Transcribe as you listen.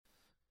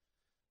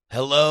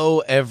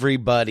Hello,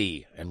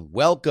 everybody, and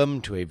welcome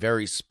to a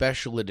very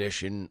special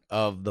edition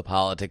of the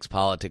Politics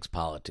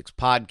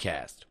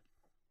podcast.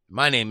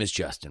 My name is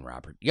Justin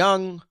Robert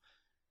Young.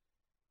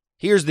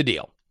 Here's the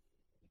deal.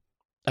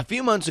 A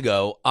few months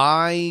ago,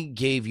 I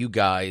gave you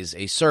guys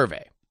a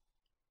survey.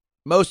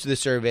 Most of the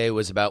survey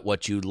was about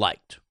what you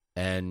liked,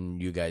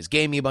 and you guys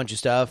gave me a bunch of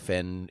stuff,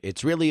 and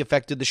it's really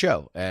affected the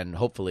show, and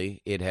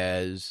hopefully it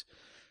has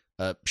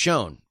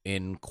shown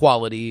in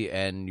quality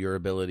and your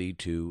ability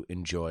to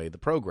enjoy the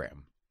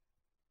program.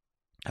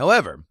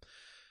 However,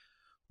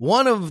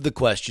 one of the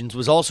questions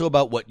was also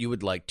about what you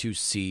would like to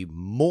see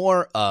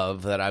more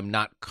of that I'm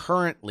not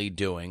currently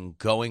doing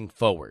going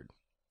forward.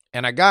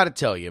 And I got to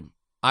tell you,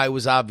 I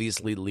was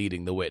obviously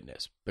leading the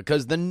witness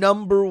because the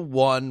number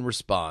one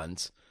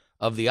response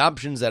of the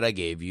options that I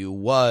gave you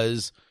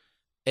was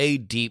a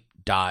deep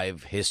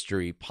dive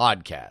history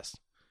podcast.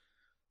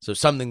 So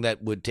something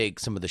that would take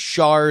some of the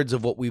shards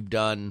of what we've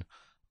done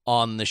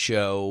on the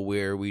show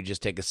where we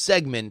just take a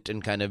segment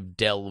and kind of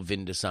delve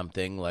into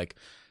something like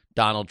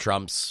Donald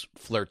Trump's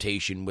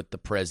flirtation with the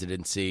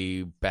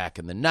presidency back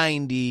in the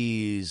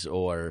 90s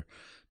or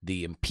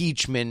the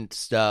impeachment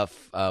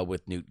stuff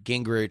with Newt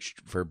Gingrich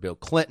for Bill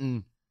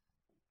Clinton.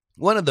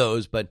 One of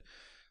those, but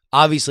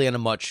obviously on a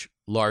much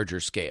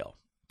larger scale.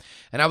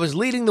 And I was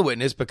leading the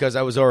witness because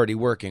I was already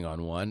working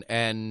on one,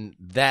 and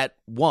that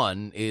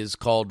one is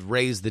called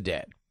Raise the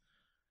Dead.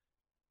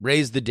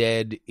 Raise the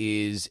Dead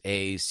is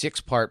a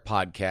 6-part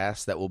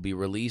podcast that will be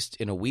released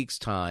in a week's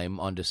time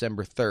on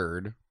December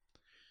 3rd,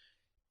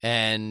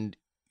 and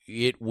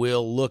it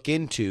will look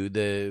into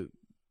the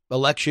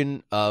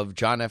election of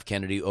John F.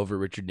 Kennedy over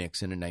Richard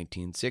Nixon in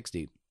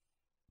 1960,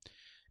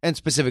 and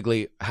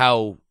specifically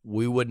how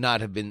we would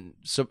not have been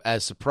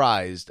as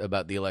surprised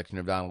about the election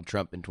of Donald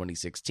Trump in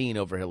 2016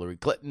 over Hillary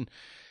Clinton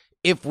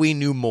if we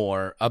knew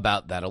more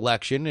about that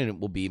election, and it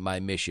will be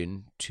my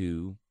mission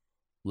to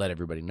let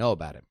everybody know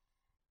about it.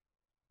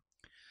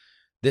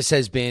 This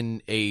has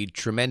been a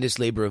tremendous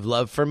labor of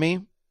love for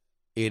me.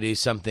 It is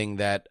something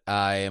that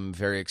I am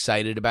very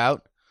excited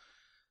about,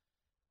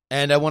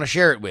 and I want to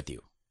share it with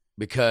you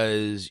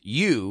because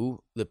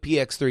you, the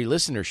PX3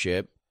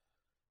 listenership,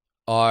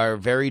 are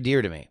very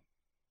dear to me.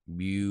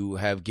 You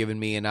have given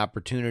me an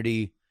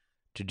opportunity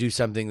to do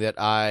something that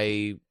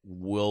I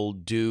will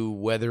do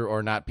whether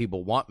or not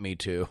people want me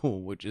to,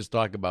 which is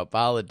talk about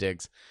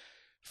politics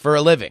for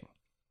a living.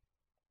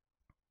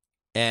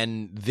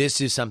 And this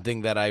is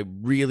something that I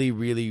really,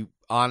 really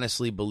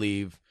honestly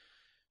believe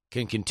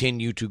can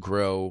continue to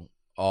grow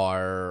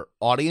our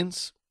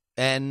audience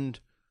and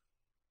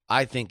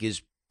I think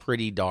is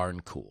pretty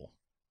darn cool.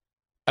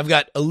 I've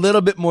got a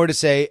little bit more to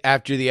say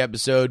after the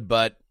episode,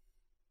 but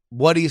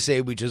what do you say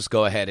we just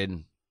go ahead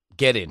and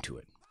get into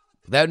it?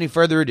 Without any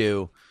further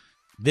ado,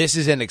 this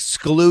is an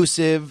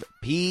exclusive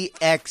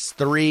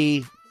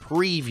PX3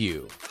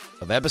 preview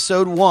of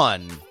episode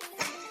 1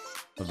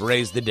 of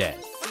Raise the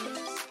Dead.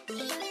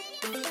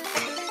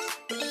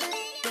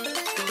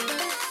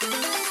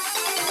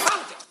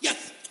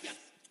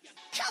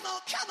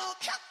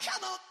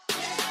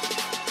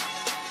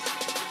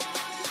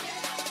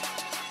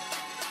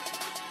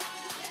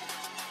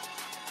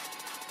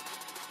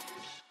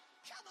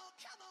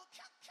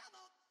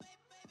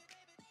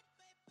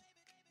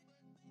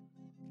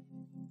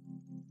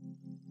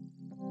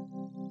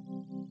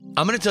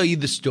 I'm going to tell you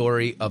the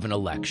story of an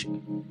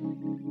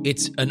election.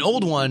 It's an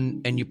old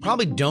one, and you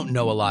probably don't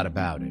know a lot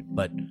about it,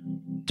 but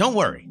don't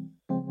worry.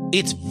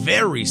 It's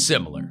very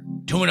similar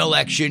to an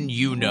election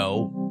you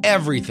know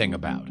everything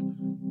about.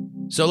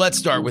 So let's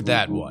start with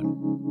that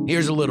one.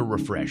 Here's a little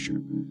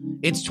refresher.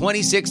 It's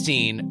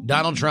 2016.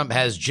 Donald Trump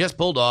has just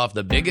pulled off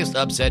the biggest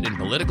upset in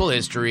political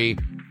history,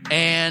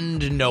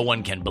 and no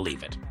one can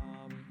believe it.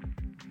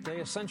 They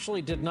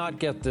essentially did not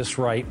get this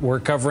right. We're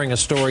covering a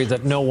story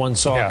that no one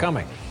saw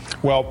coming.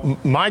 Well,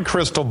 my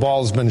crystal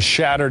ball's been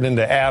shattered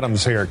into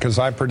atoms here because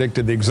I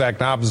predicted the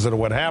exact opposite of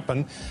what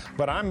happened.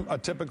 But I'm a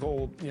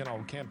typical,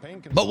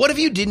 campaign. But what if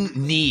you didn't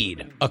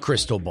need a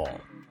crystal ball?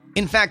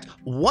 In fact,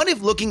 what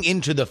if looking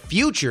into the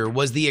future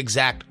was the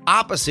exact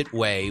opposite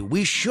way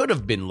we should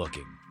have been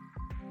looking?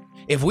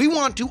 If we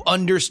want to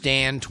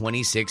understand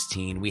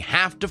 2016, we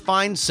have to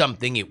find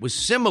something it was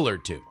similar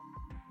to.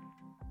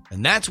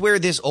 And that's where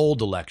this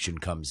old election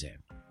comes in.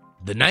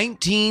 The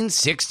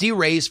 1960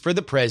 race for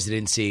the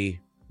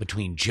presidency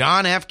between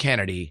John F.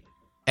 Kennedy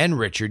and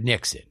Richard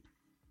Nixon.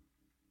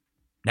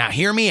 Now,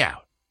 hear me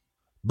out.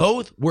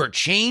 Both were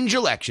change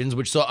elections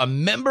which saw a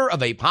member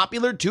of a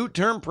popular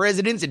two-term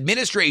president's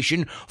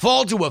administration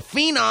fall to a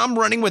phenom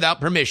running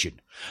without permission.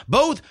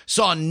 Both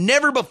saw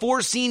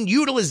never-before-seen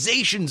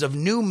utilizations of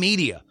new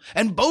media,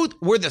 and both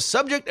were the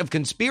subject of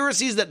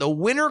conspiracies that the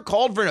winner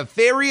called for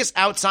nefarious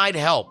outside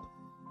help.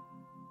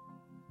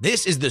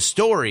 This is the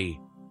story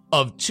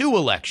of two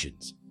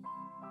elections,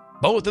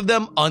 both of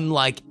them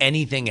unlike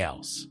anything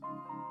else,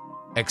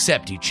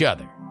 except each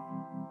other.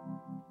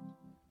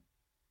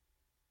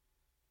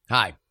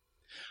 Hi,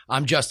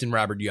 I'm Justin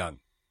Robert Young.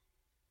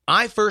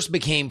 I first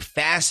became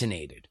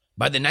fascinated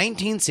by the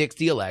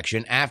 1960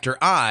 election after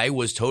I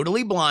was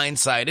totally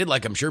blindsided,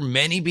 like I'm sure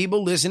many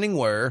people listening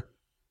were,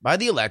 by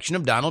the election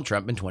of Donald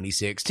Trump in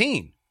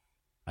 2016.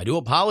 I do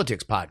a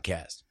politics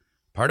podcast.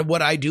 Part of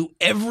what I do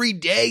every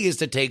day is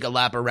to take a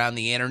lap around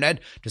the internet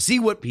to see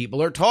what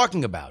people are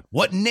talking about,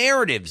 what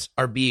narratives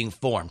are being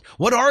formed,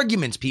 what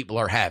arguments people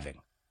are having.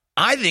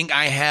 I think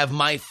I have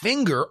my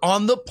finger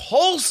on the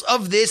pulse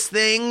of this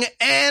thing,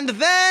 and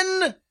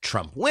then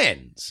Trump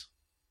wins.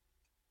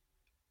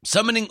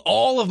 Summoning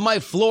all of my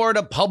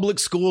Florida public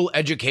school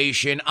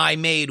education, I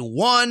made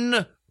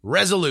one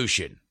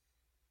resolution.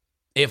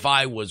 If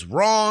I was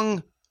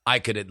wrong, I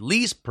could at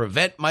least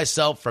prevent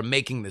myself from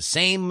making the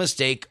same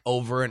mistake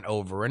over and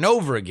over and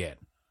over again.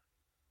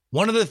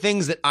 One of the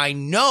things that I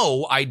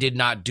know I did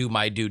not do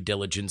my due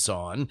diligence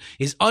on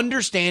is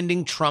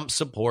understanding Trump's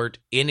support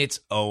in its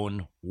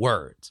own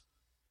words.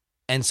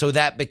 And so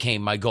that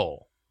became my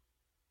goal.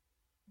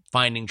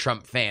 Finding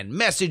Trump fan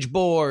message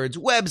boards,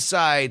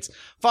 websites,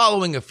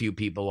 following a few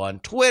people on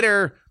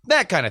Twitter,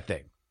 that kind of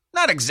thing.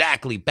 Not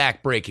exactly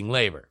backbreaking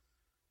labor.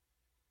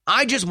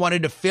 I just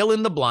wanted to fill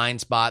in the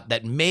blind spot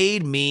that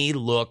made me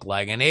look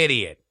like an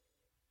idiot.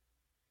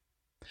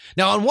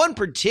 Now, on one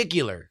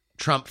particular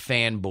Trump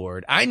fan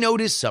board, I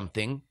noticed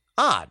something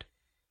odd.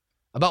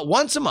 About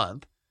once a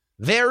month,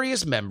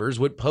 various members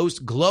would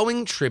post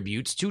glowing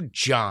tributes to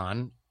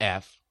John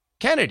F.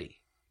 Kennedy.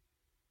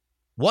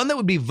 One that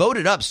would be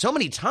voted up so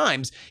many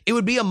times, it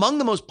would be among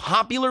the most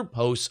popular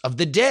posts of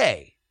the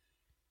day.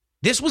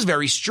 This was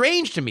very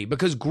strange to me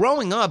because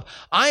growing up,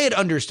 I had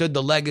understood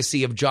the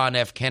legacy of John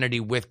F. Kennedy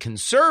with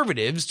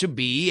conservatives to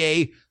be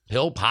a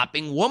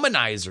pill-popping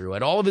womanizer who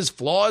had all of his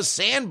flaws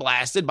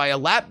sandblasted by a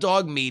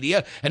lapdog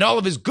media and all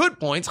of his good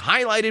points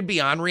highlighted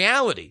beyond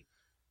reality.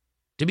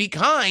 To be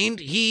kind,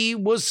 he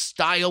was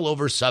style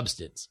over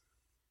substance.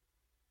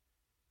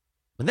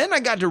 But then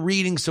I got to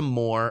reading some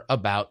more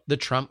about the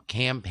Trump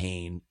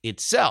campaign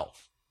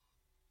itself.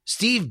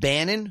 Steve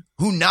Bannon,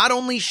 who not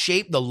only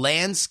shaped the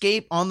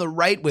landscape on the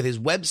right with his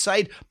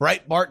website,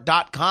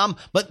 Breitbart.com,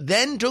 but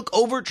then took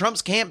over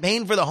Trump's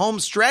campaign for the home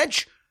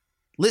stretch,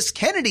 lists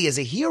Kennedy as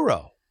a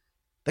hero.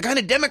 The kind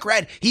of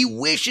Democrat he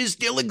wishes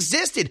still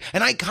existed,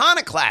 an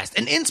iconoclast,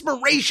 an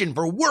inspiration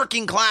for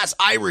working-class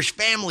Irish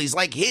families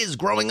like his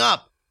growing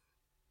up.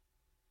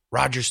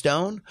 Roger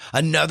Stone,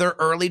 another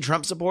early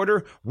Trump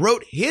supporter,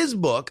 wrote his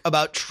book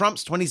about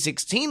Trump's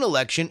 2016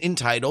 election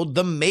entitled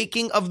The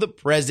Making of the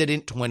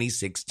President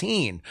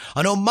 2016,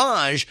 an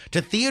homage to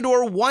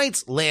Theodore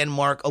White's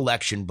landmark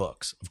election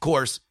books. Of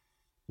course,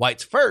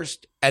 White's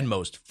first and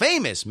most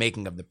famous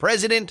Making of the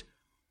President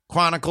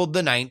chronicled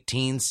the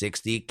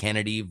 1960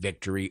 Kennedy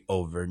victory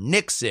over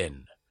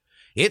Nixon.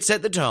 It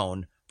set the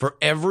tone for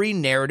every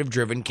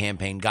narrative-driven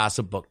campaign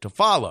gossip book to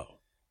follow.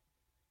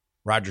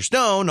 Roger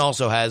Stone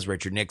also has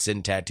Richard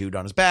Nixon tattooed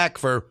on his back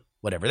for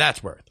whatever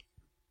that's worth.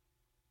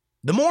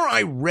 The more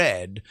I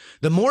read,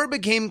 the more it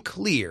became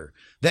clear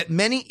that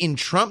many in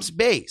Trump's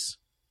base,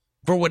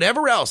 for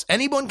whatever else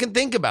anyone can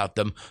think about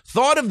them,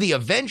 thought of the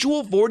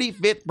eventual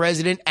 45th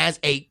president as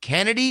a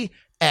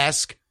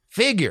Kennedy-esque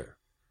figure.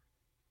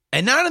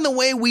 And not in the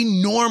way we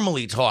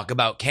normally talk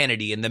about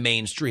Kennedy in the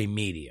mainstream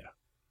media.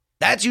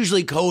 That's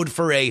usually code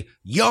for a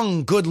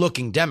young,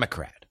 good-looking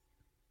Democrat.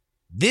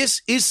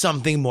 This is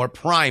something more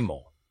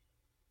primal.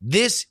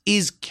 This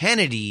is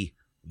Kennedy,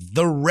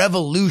 the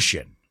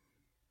revolution.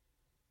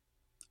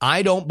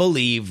 I don't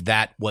believe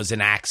that was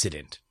an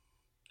accident.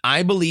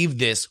 I believe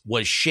this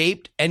was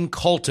shaped and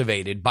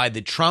cultivated by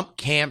the Trump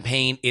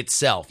campaign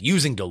itself,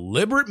 using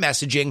deliberate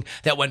messaging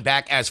that went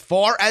back as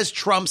far as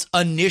Trump's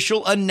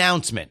initial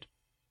announcement.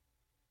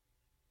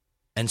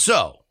 And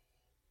so,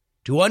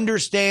 to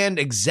understand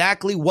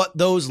exactly what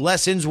those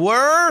lessons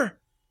were,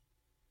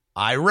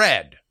 I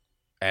read.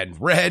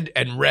 And read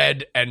and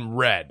read and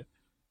read.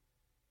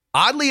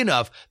 Oddly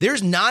enough,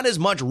 there's not as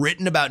much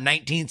written about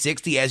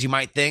 1960 as you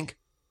might think.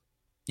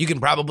 You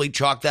can probably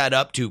chalk that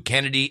up to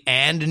Kennedy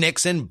and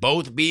Nixon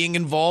both being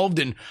involved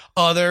in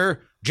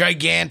other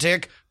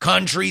gigantic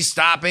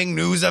country-stopping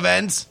news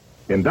events.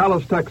 In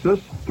Dallas, Texas,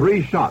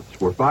 3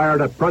 shots were fired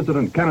at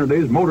President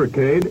Kennedy's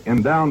motorcade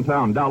in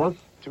downtown Dallas.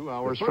 2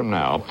 hours from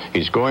now,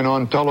 he's going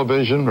on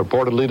television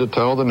reportedly to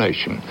tell the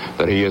nation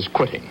that he is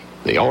quitting.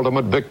 The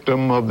ultimate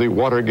victim of the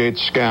Watergate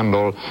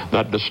scandal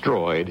that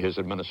destroyed his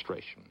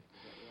administration.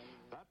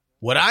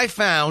 What I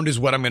found is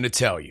what I'm going to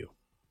tell you.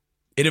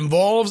 It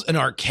involves an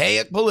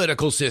archaic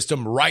political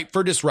system ripe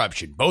for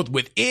disruption, both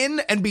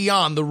within and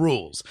beyond the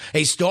rules.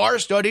 A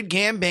star-studded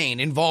campaign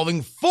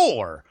involving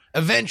 4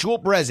 eventual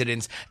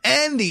presidents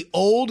and the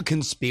old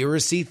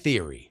conspiracy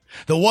theory.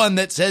 The one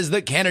that says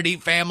the Kennedy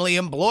family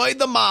employed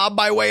the mob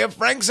by way of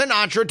Frank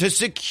Sinatra to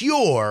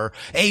secure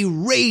a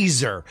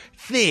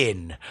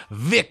razor-thin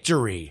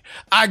victory.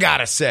 I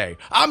gotta say,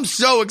 I'm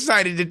so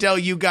excited to tell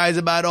you guys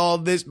about all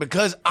this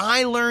because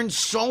I learned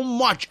so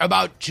much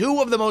about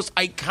 2 of the most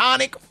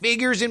iconic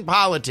figures in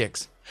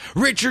politics,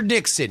 Richard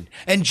Nixon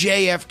and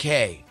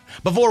JFK.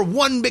 Before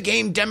one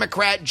became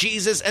Democrat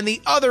Jesus and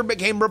the other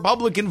became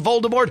Republican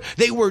Voldemort,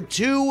 they were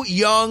two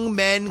young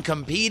men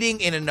competing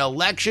in an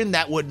election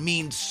that would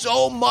mean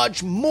so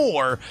much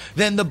more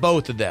than the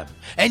both of them,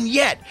 and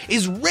yet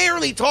is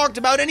rarely talked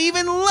about and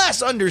even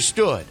less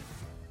understood.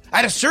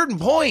 At a certain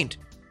point,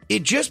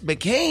 it just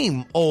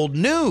became old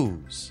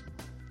news.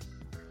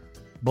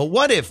 But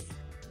what if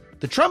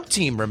the Trump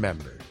team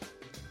remembered?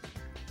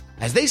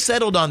 As they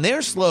settled on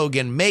their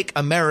slogan, "Make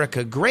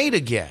America Great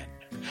Again."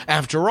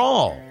 After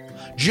all,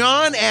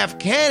 John F.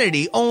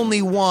 Kennedy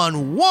only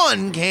won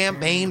one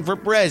campaign for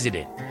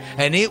president,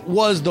 and it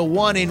was the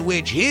one in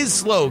which his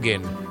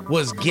slogan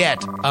was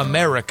 "Get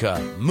America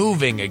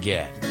Moving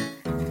Again."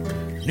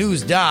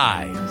 News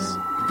dies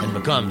and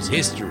becomes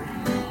history.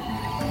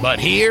 But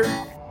here,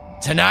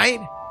 tonight,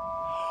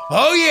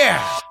 oh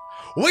yeah,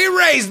 we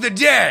raise the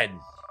dead.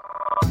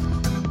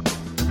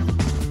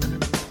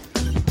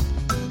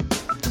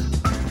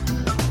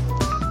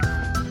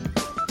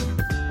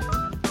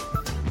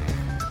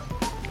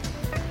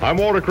 I'm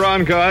Walter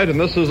Cronkite, and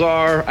this is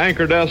our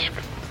anchor desk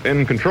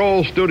in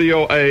Control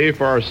Studio A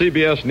for our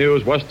CBS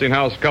News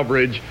Westinghouse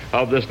coverage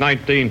of this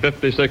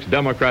 1956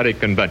 Democratic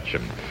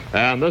Convention.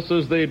 And this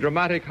is the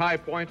dramatic high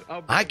point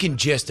of... I can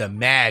just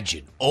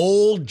imagine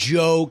old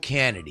Joe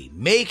Kennedy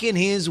making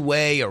his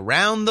way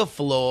around the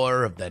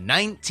floor of the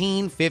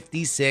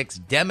 1956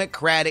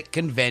 Democratic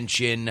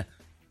Convention,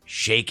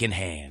 shaking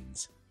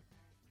hands.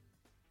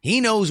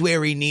 He knows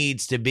where he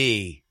needs to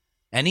be,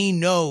 and he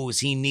knows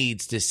he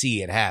needs to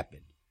see it happen.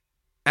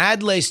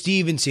 Adlai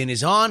Stevenson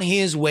is on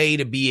his way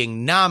to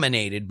being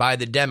nominated by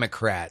the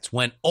Democrats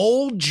when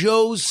old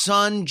Joe's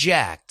son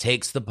Jack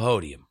takes the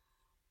podium.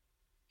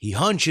 He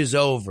hunches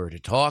over to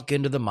talk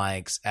into the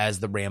mics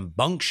as the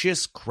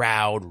rambunctious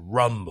crowd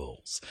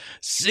rumbles.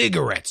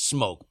 Cigarette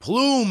smoke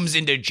plumes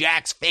into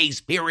Jack's face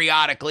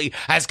periodically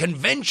as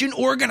convention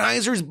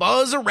organizers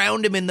buzz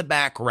around him in the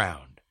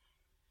background.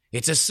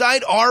 It's a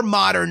sight our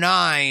modern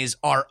eyes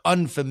are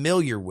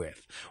unfamiliar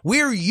with.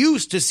 We're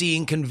used to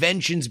seeing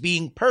conventions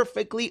being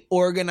perfectly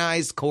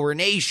organized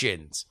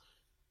coronations.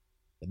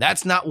 But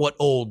that's not what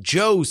old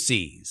Joe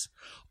sees.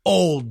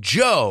 Old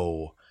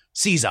Joe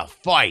sees a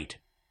fight.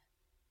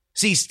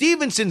 See,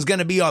 Stevenson's going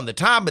to be on the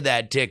top of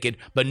that ticket,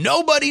 but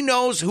nobody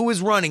knows who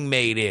his running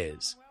mate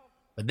is.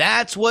 But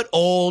that's what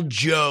old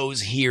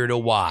Joe's here to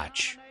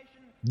watch.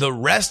 The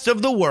rest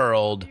of the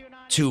world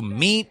to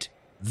meet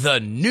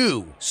the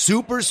new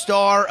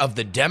superstar of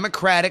the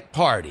Democratic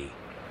Party.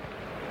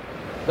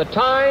 The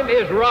time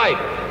is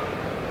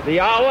right. The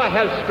hour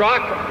has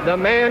struck. The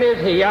man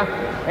is here,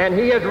 and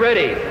he is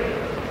ready.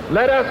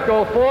 Let us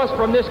go forth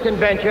from this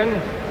convention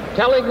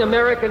telling the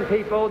American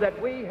people that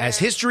we... As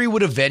history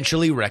would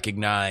eventually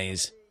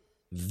recognize,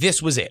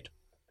 this was it.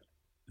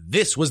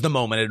 This was the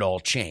moment it all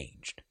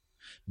changed.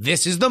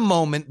 This is the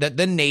moment that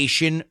the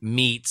nation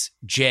meets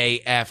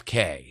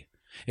JFK.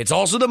 It's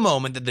also the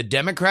moment that the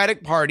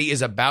Democratic Party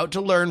is about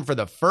to learn for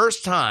the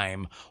first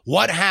time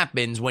what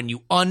happens when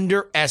you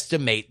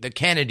underestimate the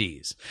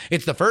Kennedys.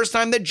 It's the first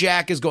time that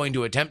Jack is going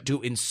to attempt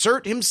to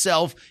insert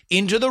himself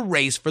into the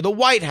race for the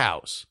White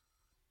House.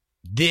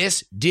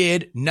 This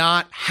did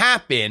not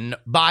happen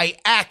by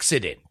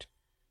accident.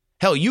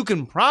 Hell, you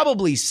can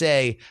probably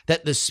say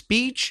that the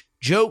speech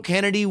Joe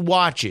Kennedy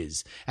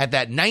watches at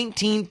that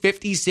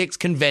 1956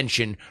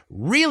 convention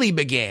really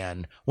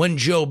began when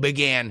Joe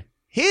began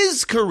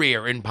his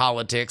career in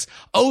politics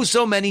oh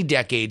so many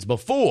decades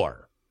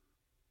before.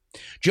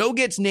 Joe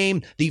gets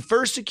named the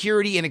first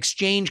Security and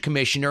Exchange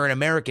Commissioner in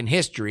American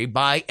history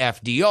by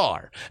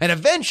FDR, and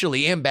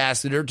eventually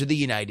ambassador to the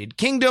United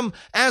Kingdom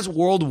as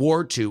World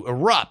War II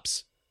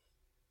erupts.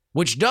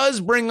 Which does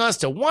bring us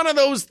to one of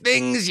those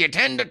things you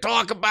tend to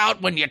talk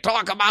about when you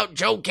talk about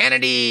Joe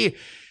Kennedy.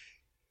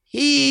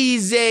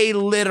 He's a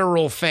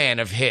literal fan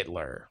of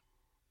Hitler.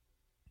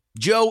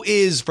 Joe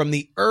is, from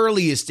the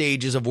earliest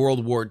stages of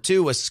World War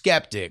II, a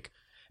skeptic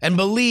and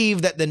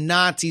believed that the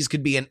Nazis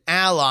could be an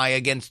ally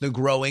against the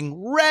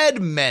growing Red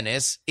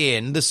Menace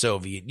in the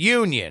Soviet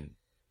Union.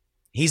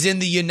 He's in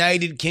the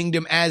United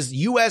Kingdom as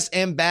U.S.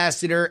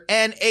 ambassador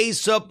and a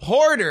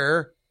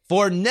supporter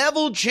for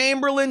Neville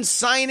Chamberlain's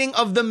signing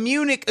of the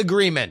Munich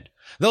Agreement,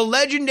 the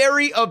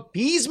legendary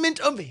appeasement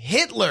of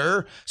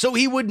Hitler so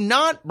he would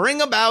not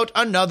bring about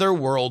another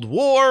world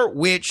war,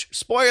 which,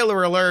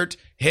 spoiler alert,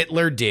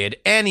 Hitler did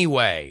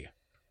anyway.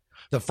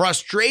 The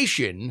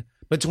frustration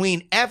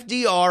between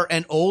FDR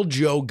and Old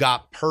Joe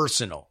got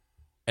personal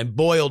and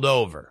boiled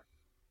over.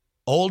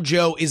 Old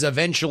Joe is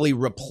eventually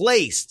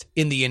replaced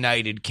in the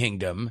United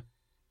Kingdom,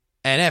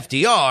 and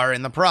FDR,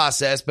 in the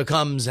process,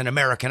 becomes an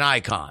American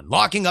icon,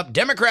 locking up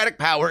Democratic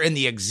power in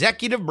the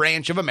executive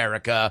branch of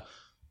America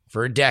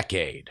for a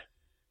decade.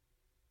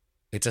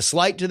 It's a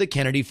slight to the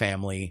Kennedy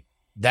family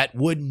that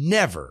would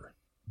never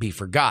be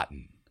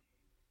forgotten.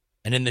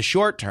 And in the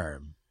short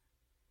term,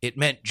 it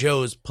meant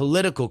Joe's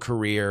political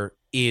career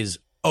is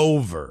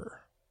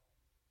over.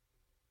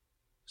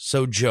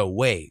 So Joe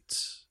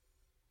waits.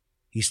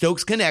 He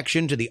stokes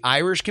connection to the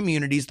Irish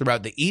communities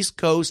throughout the East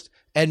Coast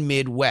and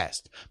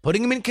Midwest,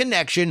 putting him in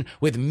connection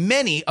with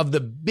many of the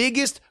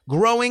biggest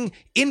growing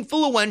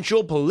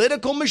influential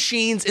political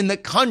machines in the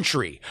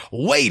country,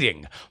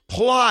 waiting,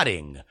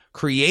 plotting,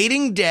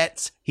 creating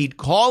debts he'd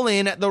call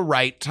in at the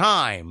right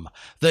time,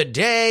 the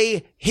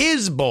day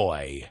his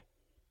boy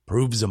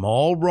proves them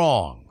all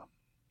wrong.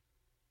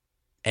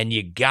 And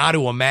you got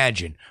to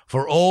imagine,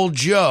 for old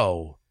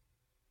Joe,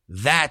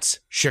 that's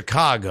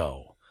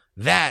Chicago.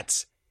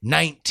 That's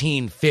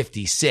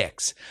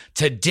 1956.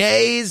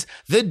 Today's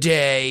the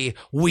day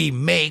we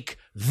make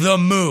the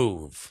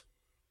move.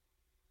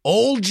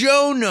 Old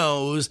Joe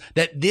knows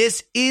that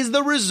this is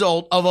the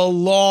result of a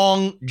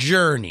long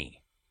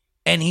journey.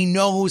 And he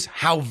knows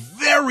how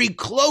very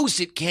close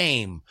it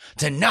came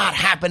to not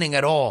happening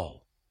at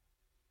all.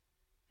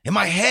 In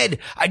my head,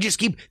 I just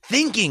keep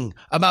thinking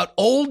about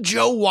old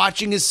Joe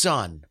watching his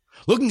son,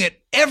 looking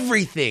at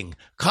everything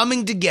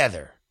coming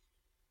together.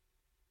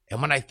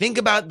 And when I think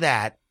about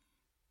that,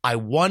 I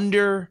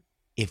wonder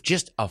if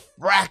just a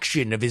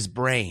fraction of his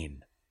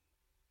brain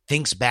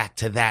thinks back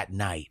to that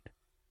night.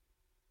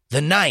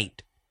 The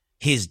night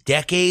his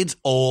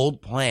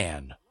decades-old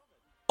plan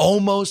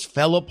almost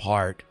fell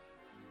apart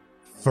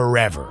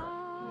forever.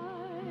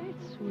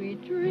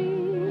 Sweet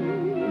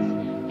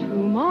dreams,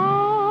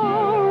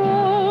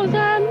 tomorrow's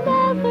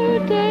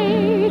another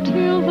day.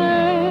 Till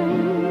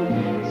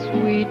then,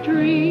 sweet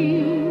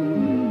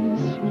dreams,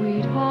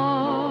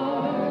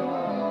 sweetheart.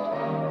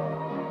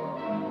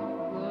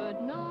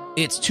 Good night.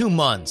 It's 2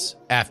 months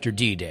after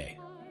D-Day.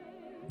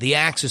 The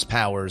Axis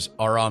powers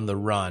are on the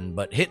run,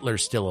 but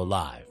Hitler's still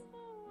alive.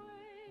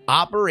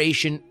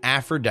 Operation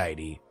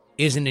Aphrodite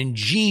is an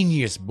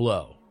ingenious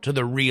blow to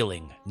the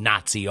reeling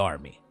Nazi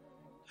army.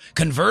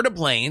 Convert a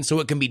plane so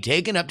it can be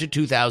taken up to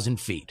 2,000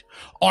 feet,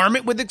 arm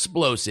it with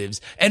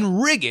explosives,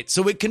 and rig it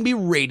so it can be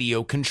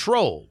radio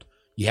controlled.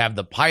 You have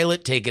the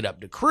pilot take it up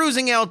to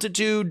cruising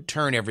altitude,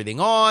 turn everything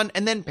on,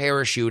 and then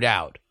parachute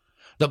out.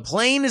 The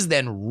plane is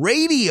then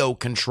radio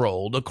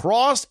controlled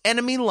across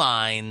enemy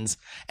lines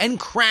and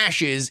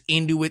crashes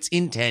into its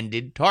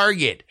intended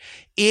target.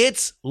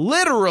 It's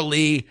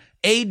literally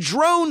a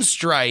drone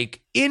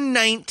strike in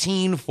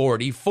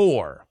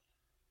 1944.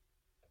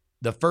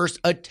 The first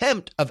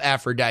attempt of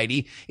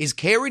Aphrodite is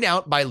carried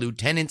out by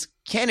Lieutenants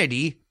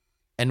Kennedy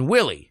and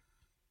Willey.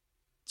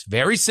 It's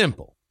very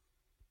simple.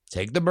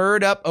 Take the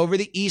bird up over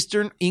the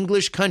eastern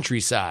English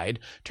countryside,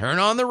 turn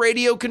on the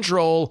radio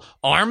control,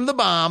 arm the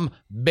bomb,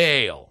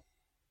 bail.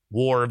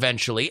 War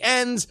eventually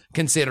ends,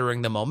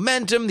 considering the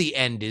momentum, the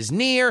end is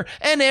near,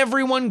 and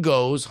everyone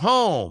goes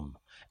home.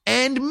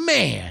 And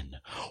man,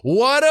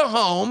 what a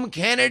home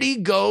Kennedy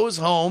goes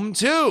home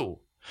to.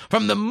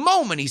 From the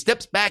moment he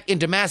steps back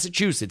into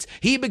Massachusetts,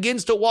 he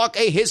begins to walk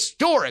a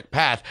historic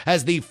path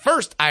as the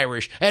first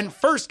Irish and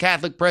first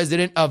Catholic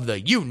president of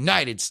the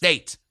United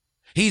States.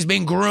 He's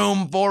been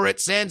groomed for it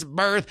since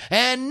birth,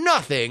 and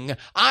nothing,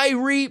 I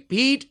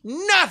repeat,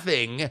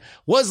 nothing,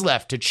 was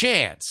left to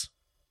chance.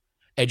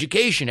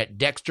 Education at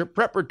Dexter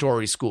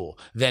Preparatory School,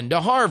 then to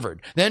Harvard,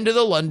 then to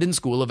the London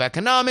School of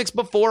Economics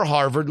before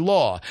Harvard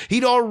Law.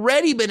 He'd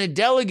already been a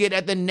delegate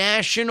at the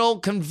National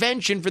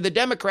Convention for the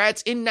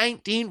Democrats in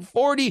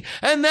 1940,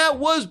 and that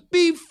was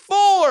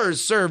before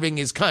serving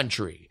his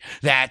country.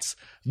 That's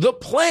the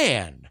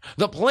plan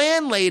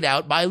laid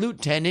out by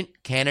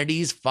Lieutenant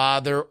Kennedy's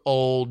father,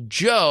 old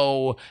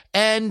Joe,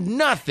 and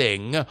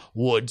nothing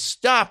would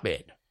stop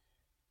it.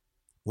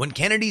 When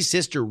Kennedy's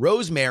sister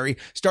Rosemary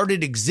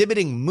started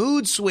exhibiting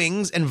mood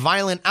swings and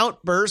violent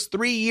outbursts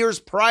 3 years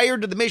prior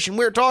to the mission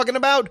we're talking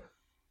about,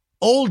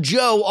 old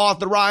Joe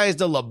authorized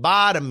a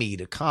lobotomy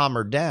to calm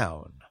her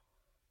down,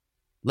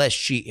 lest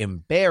she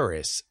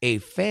embarrass a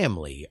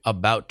family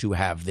about to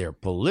have their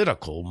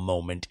political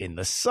moment in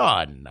the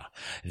sun.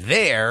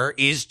 There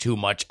is too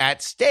much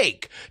at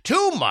stake,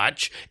 too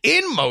much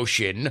in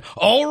motion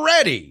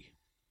already.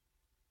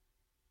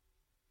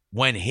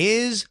 When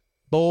his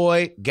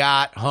boy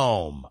got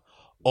home,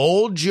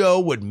 old Joe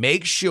would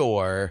make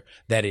sure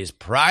that his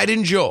pride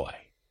and joy,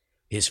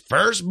 his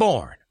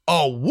firstborn,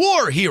 a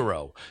war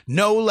hero,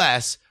 no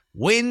less,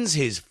 wins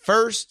his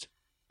first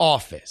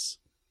office,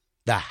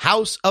 the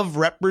House of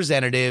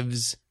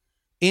Representatives,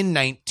 in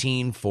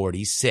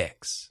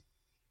 1946.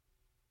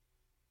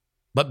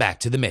 But back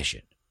to the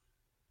mission.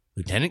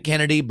 Lieutenant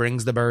Kennedy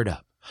brings the bird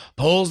up,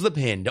 pulls the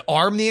pin to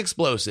arm the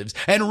explosives,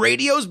 and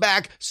radios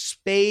back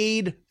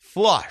spade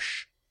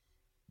flush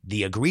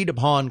the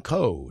agreed-upon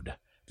code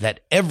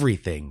that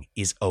everything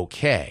is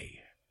okay.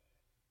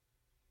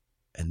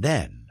 And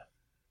then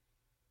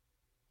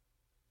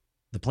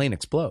the plane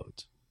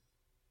explodes.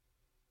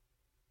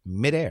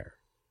 Midair.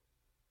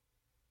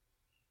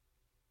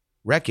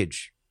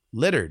 Wreckage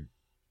littered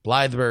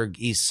Blytheburg,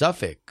 East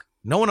Suffolk.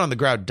 No one on the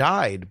ground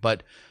died,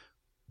 but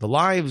the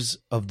lives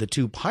of the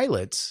two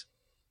pilots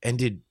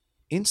ended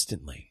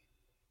instantly.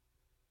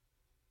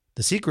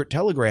 The secret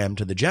telegram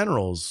to the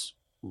generals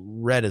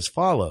read as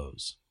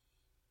follows.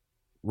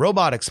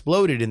 Robot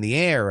exploded in the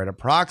air at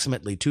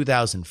approximately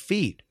 2,000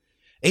 feet,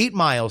 8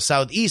 miles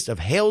southeast of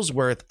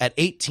Halesworth at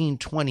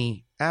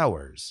 1820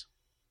 hours.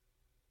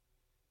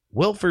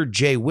 Wilford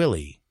J.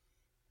 Willey,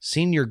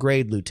 senior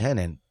grade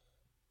lieutenant,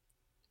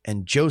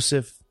 and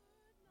Joseph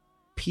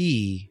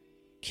P.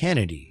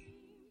 Kennedy,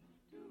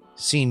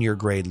 senior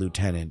grade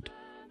lieutenant,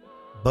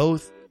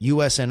 both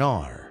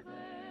USNR,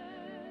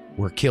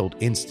 were killed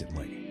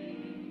instantly.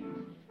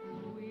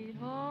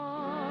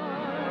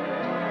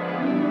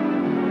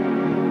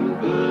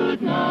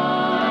 Good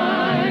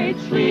night,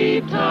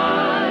 sleep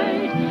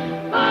tight.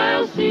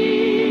 I'll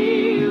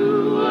see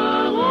you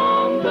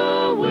along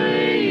the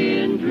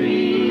way in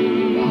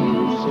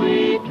dreams,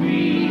 sweet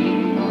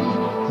dreams,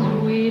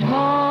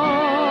 sweetheart.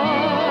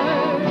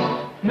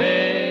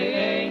 May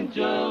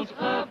angels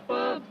up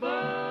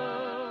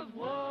above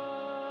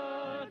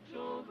watch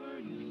over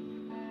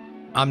you.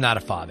 I'm not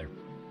a father.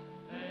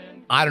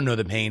 I don't know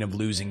the pain of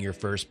losing your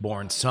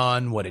firstborn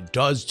son, what it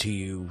does to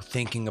you,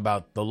 thinking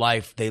about the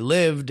life they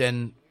lived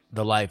and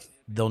the life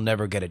they'll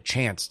never get a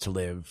chance to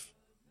live.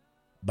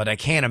 But I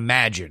can't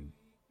imagine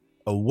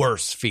a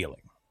worse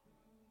feeling.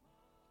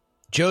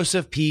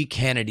 Joseph P.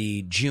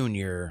 Kennedy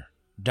Jr.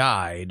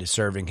 died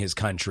serving his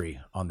country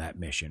on that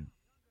mission.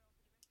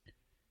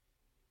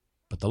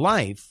 But the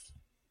life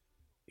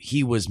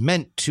he was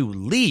meant to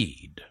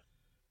lead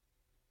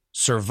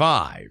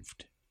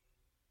survived.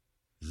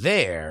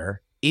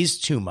 There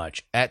is too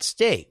much at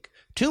stake,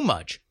 too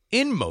much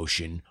in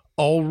motion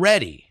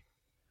already.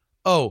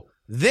 Oh,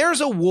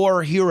 there's a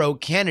war hero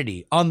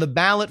Kennedy on the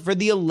ballot for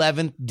the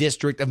 11th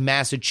District of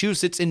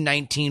Massachusetts in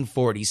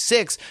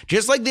 1946,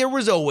 just like there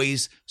was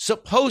always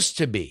supposed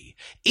to be.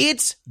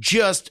 It's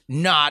just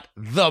not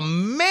the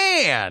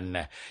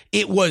man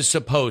it was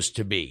supposed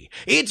to be.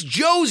 It's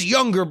Joe's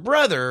younger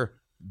brother,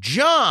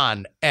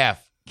 John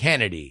F.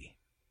 Kennedy.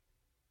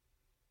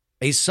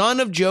 A son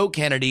of Joe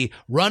Kennedy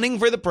running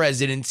for the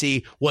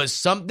presidency was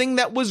something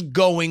that was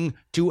going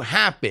to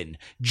happen.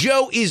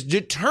 Joe is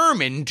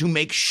determined to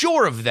make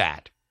sure of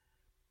that.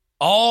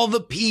 All the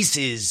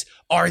pieces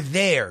are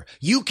there.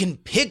 You can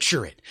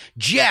picture it.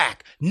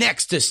 Jack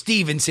next to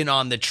Stevenson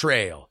on the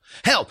trail.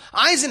 Hell,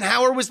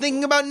 Eisenhower was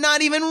thinking about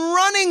not even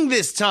running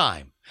this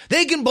time.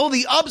 They can pull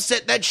the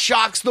upset that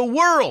shocks the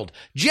world.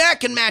 Jack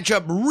can match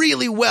up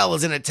really well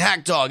as an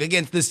attack dog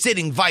against the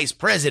sitting vice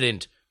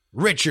president,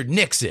 Richard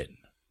Nixon.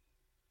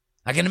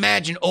 I can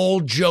imagine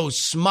old Joe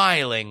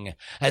smiling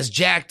as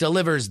Jack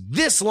delivers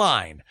this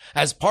line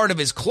as part of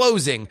his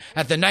closing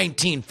at the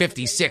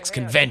 1956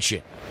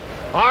 convention.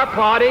 Our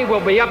party will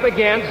be up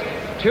against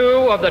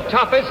two of the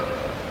toughest,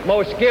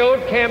 most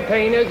skilled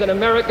campaigners in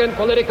American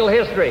political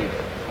history.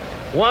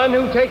 One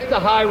who takes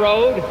the high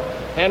road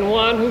and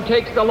one who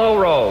takes the low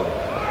road.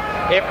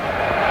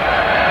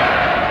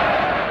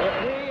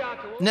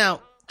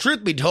 Now,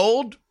 truth be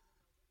told,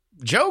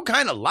 Joe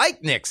kind of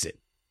liked Nixon.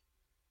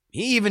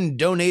 He even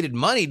donated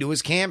money to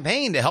his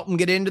campaign to help him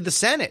get into the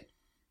Senate.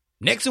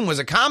 Nixon was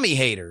a commie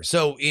hater,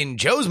 so in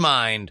Joe's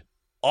mind,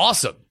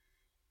 awesome.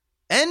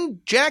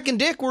 And Jack and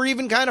Dick were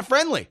even kind of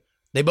friendly.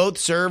 They both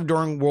served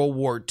during World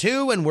War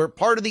II and were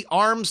part of the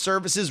armed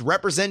services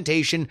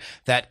representation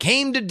that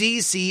came to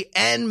D.C.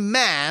 en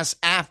masse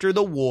after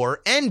the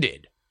war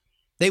ended.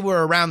 They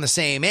were around the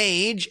same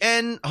age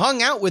and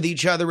hung out with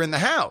each other in the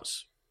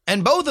House.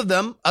 And both of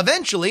them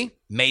eventually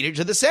made it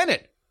to the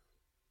Senate.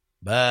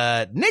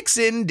 But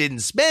Nixon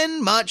didn't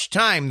spend much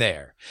time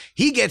there.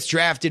 He gets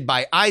drafted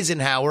by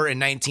Eisenhower in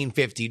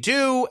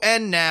 1952,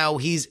 and now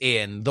he's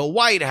in the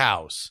White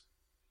House.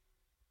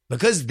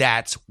 Because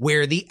that's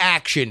where the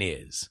action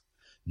is.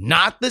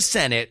 Not the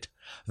Senate,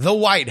 the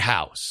White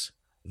House.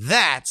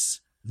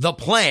 That's the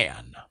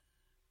plan.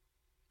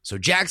 So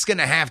Jack's going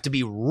to have to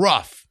be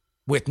rough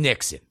with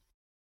Nixon.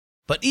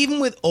 But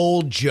even with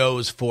old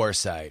Joe's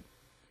foresight,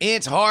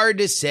 it's hard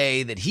to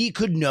say that he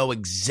could know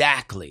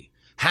exactly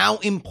how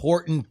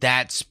important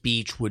that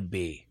speech would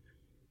be.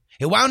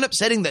 It wound up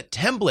setting the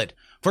template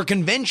for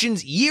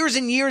conventions years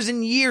and years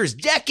and years,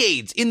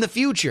 decades in the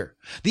future.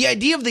 The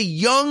idea of the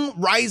young,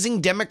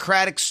 rising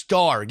Democratic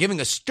star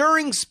giving a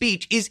stirring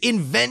speech is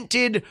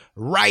invented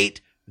right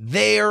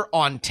there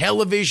on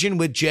television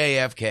with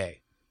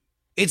JFK.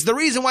 It's the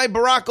reason why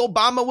Barack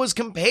Obama was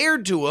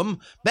compared to him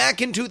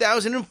back in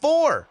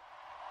 2004.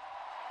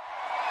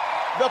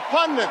 The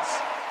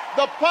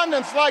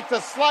pundits like to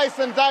slice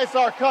and dice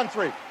our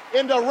country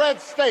into red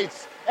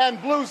states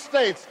and blue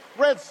states.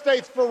 Red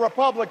states for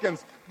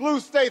Republicans, blue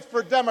states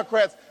for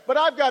Democrats. But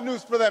I've got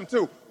news for them,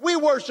 too. We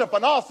worship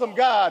an awesome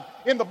God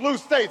in the blue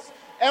states,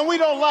 and we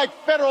don't like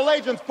federal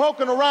agents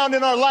poking around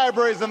in our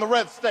libraries in the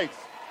red states.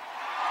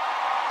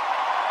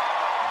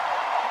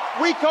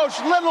 We coach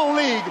Little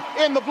League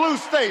in the blue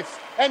states,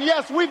 and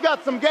yes, we've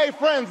got some gay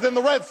friends in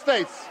the red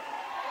states.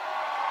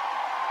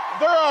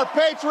 There are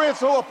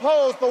patriots who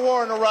opposed the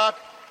war in Iraq,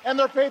 and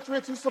there are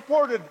patriots who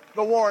supported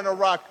the war in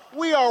Iraq.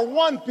 We are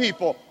one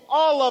people,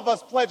 all of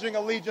us pledging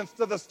allegiance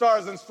to the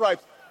Stars and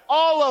Stripes,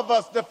 all of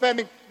us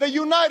defending the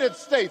United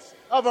States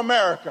of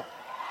America.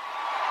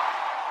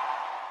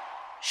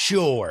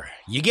 Sure,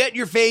 you get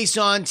your face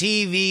on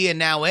TV and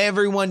now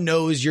everyone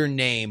knows your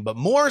name, but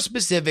more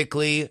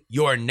specifically,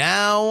 you're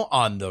now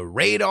on the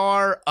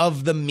radar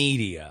of the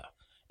media.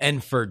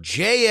 And for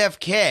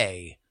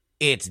JFK,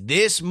 it's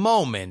this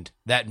moment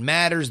that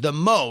matters the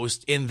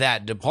most in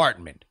that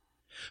department.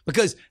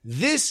 Because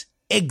this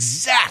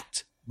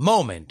exact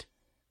moment,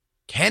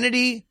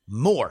 Kennedy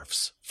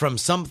morphs from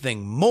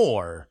something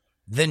more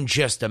than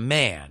just a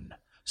man.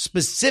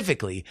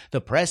 Specifically,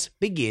 the press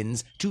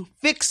begins to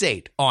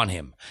fixate on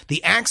him.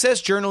 The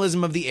access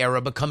journalism of the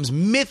era becomes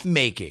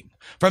myth-making.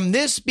 From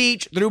this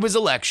speech through his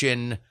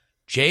election,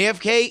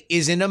 JFK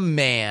isn't a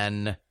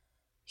man,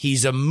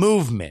 he's a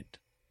movement.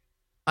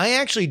 I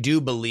actually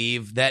do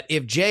believe that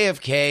if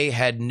JFK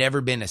had never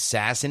been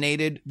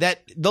assassinated,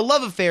 that the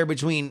love affair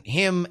between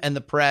him and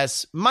the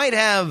press might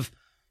have,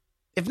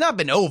 if not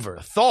been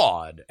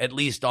overthawed, at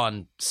least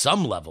on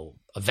some level,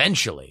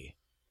 eventually.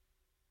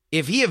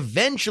 If he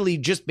eventually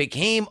just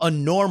became a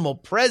normal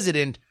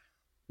president,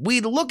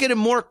 we'd look at him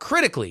more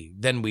critically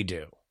than we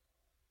do.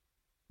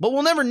 But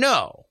we'll never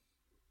know,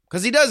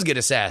 because he does get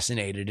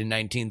assassinated in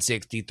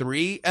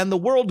 1963, and the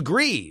world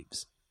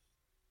grieves.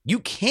 You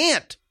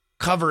can't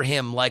cover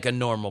him like a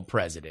normal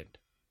president.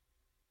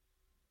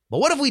 But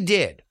what if we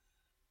did?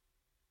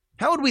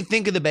 How would we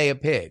think of the Bay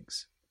of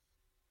Pigs?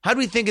 How would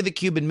we think of the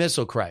Cuban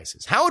Missile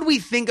Crisis? How would we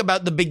think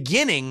about the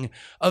beginning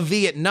of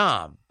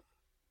Vietnam?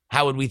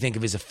 How would we think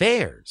of his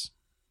affairs?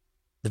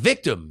 The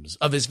victims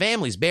of his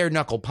family's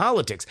bare-knuckle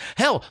politics?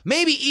 Hell,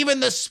 maybe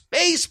even the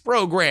space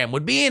program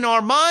would be in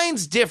our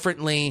minds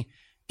differently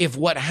if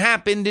what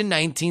happened in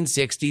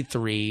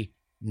 1963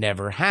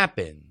 never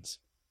happens.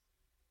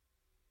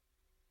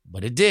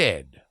 But it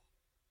did.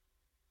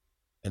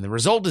 And the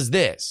result is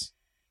this.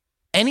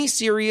 Any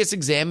serious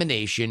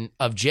examination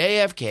of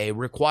JFK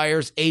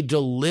requires a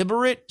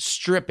deliberate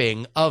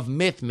stripping of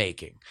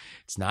myth-making.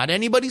 It's not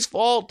anybody's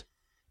fault.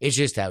 It's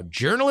just how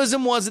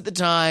journalism was at the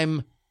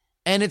time,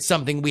 and it's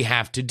something we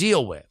have to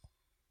deal with.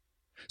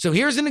 So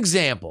here's an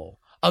example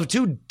of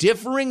two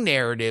differing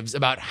narratives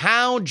about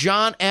how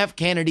John F.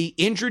 Kennedy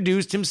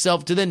introduced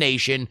himself to the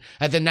nation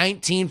at the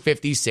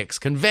 1956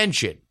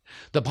 convention.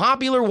 The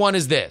popular one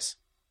is this.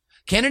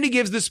 Kennedy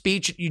gives the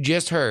speech that you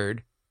just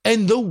heard,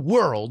 and the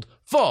world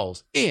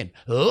falls in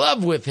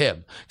love with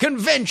him.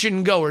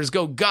 Convention goers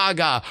go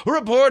gaga,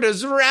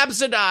 reporters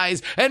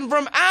rhapsodize, and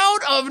from out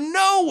of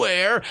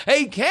nowhere,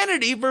 a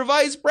Kennedy for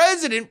Vice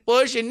President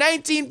push in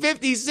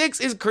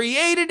 1956 is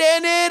created,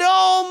 and it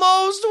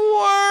almost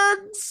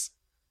works.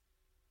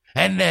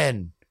 And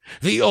then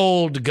the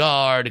old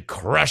guard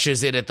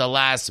crushes it at the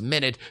last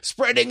minute,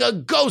 spreading a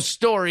ghost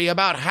story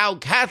about how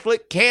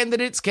Catholic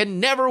candidates can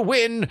never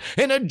win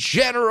in a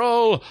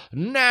general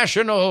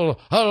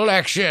national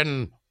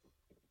election.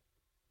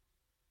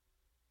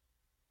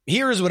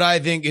 Here's what I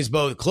think is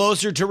both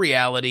closer to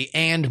reality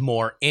and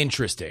more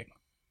interesting.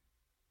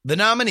 The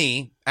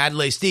nominee,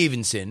 Adlai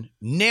Stevenson,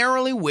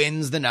 narrowly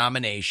wins the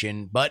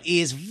nomination, but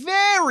is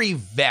very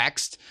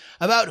vexed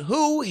about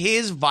who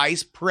his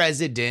vice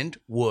president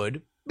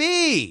would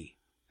be.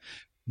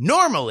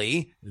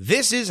 Normally,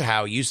 this is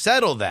how you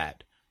settle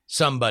that.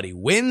 Somebody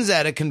wins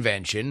at a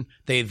convention,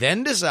 they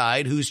then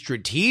decide who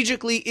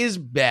strategically is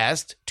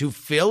best to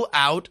fill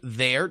out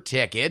their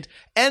ticket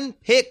and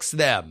picks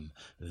them.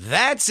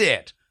 That's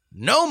it.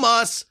 No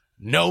muss,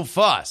 no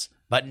fuss.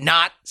 But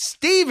not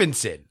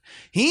Stevenson.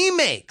 He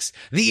makes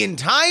the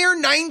entire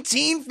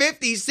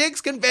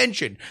 1956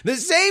 convention, the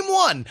same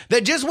one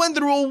that just went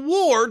through a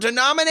war to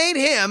nominate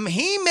him,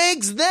 he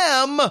makes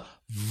them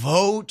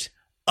vote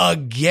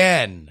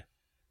again.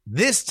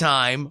 This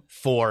time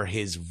for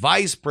his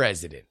vice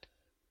president.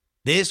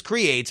 This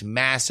creates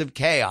massive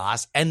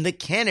chaos, and the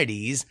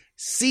Kennedys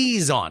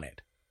seize on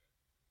it.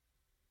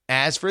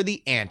 As for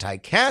the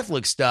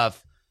anti-Catholic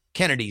stuff,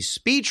 Kennedy's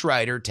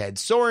speechwriter, Ted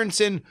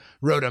Sorensen,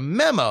 wrote a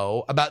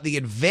memo about the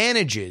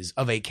advantages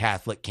of a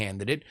Catholic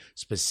candidate,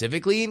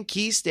 specifically in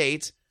key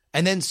states,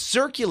 and then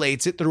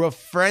circulates it through a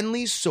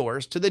friendly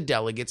source to the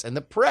delegates and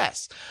the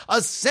press.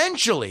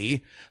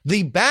 Essentially,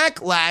 the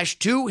backlash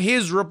to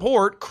his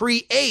report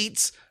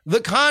creates the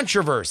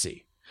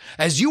controversy.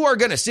 As you are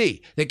going to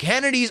see, the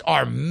Kennedys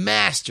are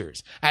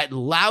masters at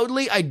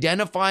loudly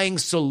identifying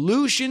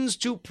solutions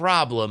to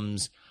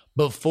problems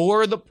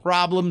before the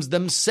problems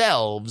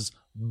themselves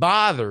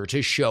bother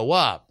to show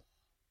up.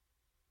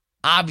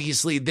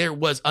 Obviously, there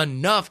was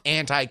enough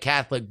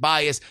anti-Catholic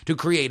bias to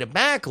create a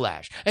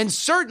backlash, and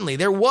certainly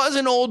there was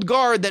an old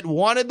guard that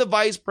wanted the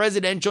vice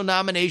presidential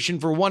nomination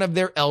for one of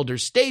their elder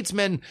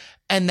statesmen,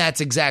 and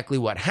that's exactly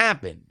what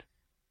happened.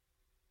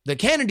 The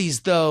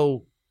Kennedys,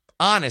 though,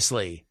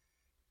 honestly,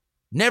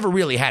 never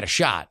really had a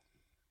shot.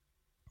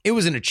 It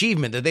was an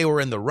achievement that they were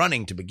in the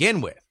running to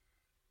begin with.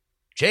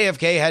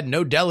 JFK had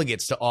no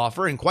delegates to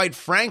offer, and quite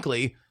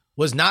frankly,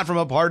 was not from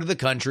a part of the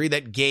country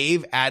that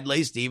gave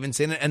Adlai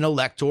Stevenson an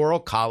electoral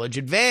college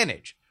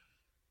advantage.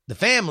 The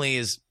family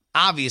is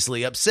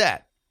obviously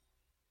upset,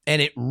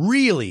 and it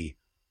really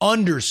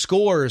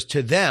underscores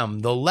to them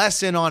the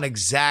lesson on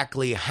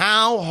exactly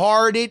how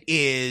hard it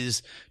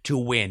is to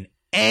win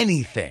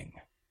anything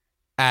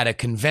at a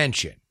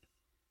convention.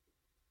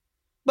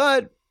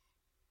 But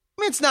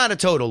it's not a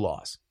total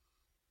loss.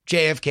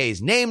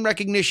 JFK's name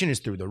recognition is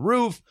through the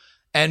roof,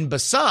 and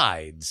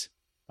besides,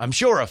 I'm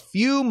sure a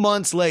few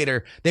months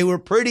later, they were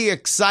pretty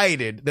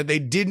excited that they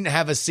didn't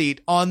have a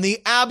seat on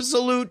the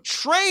absolute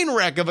train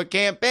wreck of a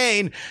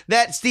campaign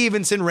that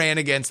Stevenson ran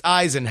against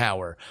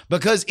Eisenhower,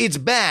 because it's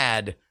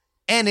bad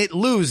and it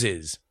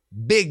loses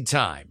big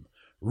time.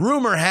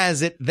 Rumor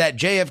has it that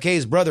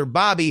JFK's brother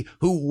Bobby,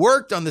 who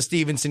worked on the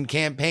Stevenson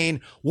campaign,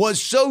 was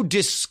so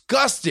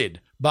disgusted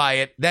by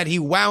it that he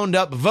wound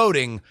up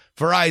voting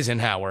for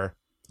Eisenhower.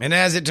 And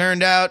as it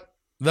turned out,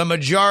 the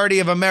majority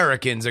of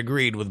Americans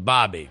agreed with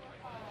Bobby.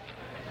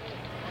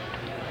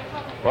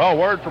 Well,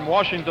 word from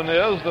Washington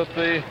is that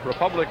the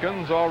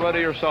Republicans already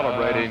are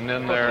celebrating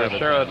in their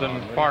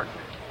Sheraton Park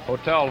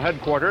Hotel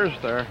headquarters,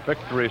 their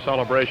victory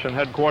celebration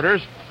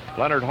headquarters.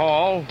 Leonard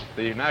Hall,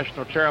 the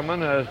national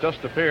chairman, has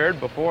just appeared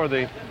before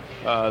the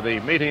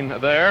meeting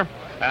there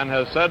and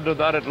has said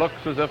that it looks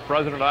as if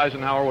President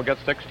Eisenhower will get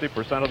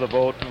 60% of the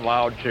vote, and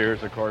loud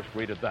cheers, of course,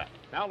 greeted that.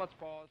 Now let's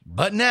pause.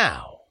 But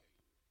now,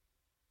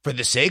 for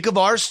the sake of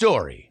our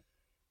story,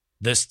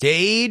 the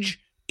stage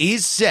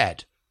is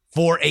set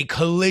for a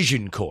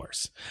collision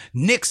course.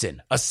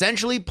 Nixon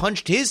essentially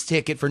punched his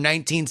ticket for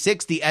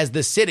 1960 as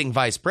the sitting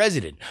vice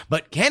president,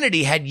 but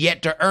Kennedy had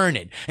yet to earn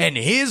it, and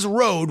his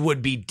road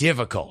would be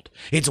difficult.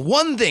 It's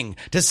one thing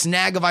to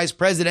snag a vice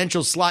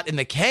presidential slot in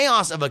the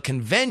chaos of a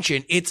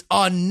convention. It's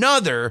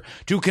another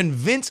to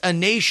convince a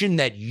nation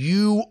that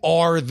you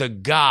are the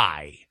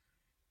guy,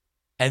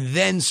 and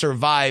then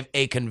survive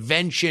a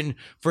convention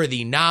for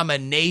the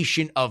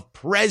nomination of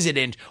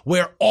president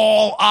where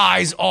all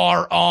eyes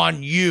are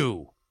on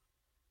you.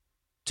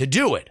 To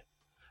do it,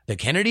 the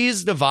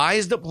Kennedys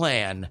devised a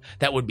plan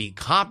that would be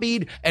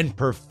copied and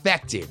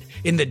perfected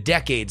in the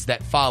decades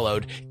that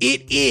followed.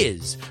 It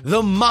is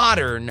the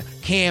modern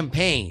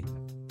campaign.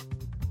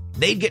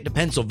 They'd get to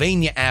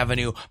Pennsylvania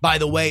Avenue by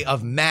the way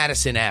of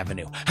Madison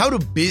Avenue. How do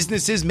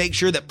businesses make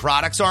sure that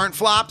products aren't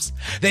flops?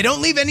 They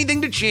don't leave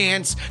anything to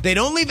chance. They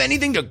don't leave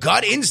anything to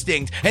gut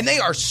instinct. And they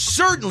are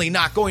certainly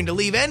not going to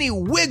leave any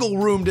wiggle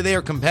room to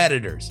their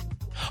competitors.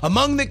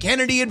 Among the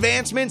Kennedy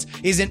advancements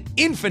is an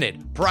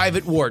infinite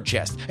private war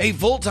chest, a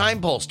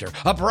full-time pollster,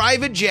 a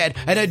private jet,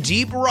 and a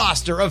deep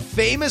roster of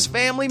famous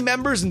family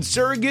members and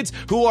surrogates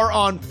who are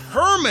on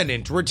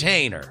permanent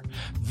retainer.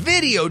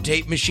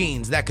 Videotape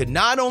machines that could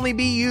not only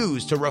be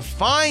used to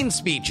refine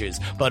speeches,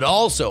 but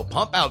also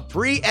pump out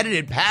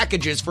pre-edited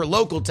packages for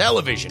local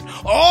television.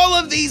 All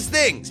of these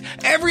things,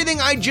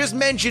 everything I just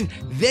mentioned,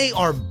 they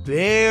are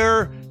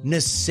bare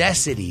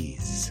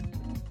necessities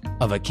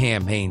of a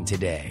campaign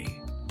today.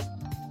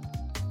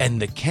 And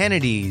the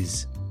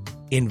Kennedys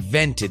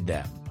invented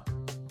them.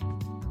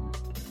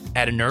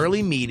 At an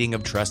early meeting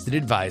of trusted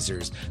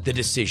advisors, the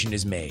decision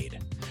is made.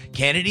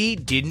 Kennedy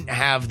didn't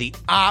have the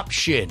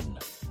option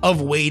of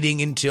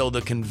waiting until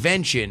the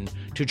convention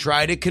to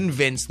try to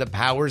convince the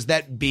powers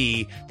that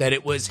be that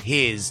it was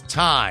his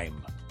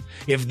time.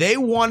 If they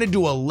wanted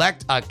to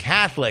elect a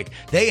Catholic,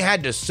 they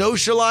had to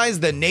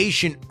socialize the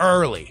nation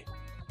early.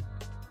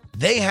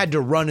 They had to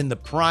run in the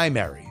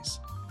primaries.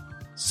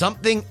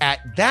 Something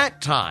at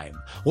that time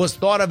was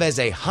thought of as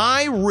a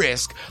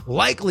high-risk,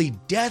 likely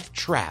death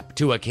trap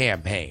to a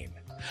campaign.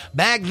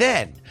 Back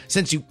then,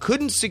 since you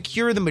couldn't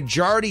secure the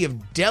majority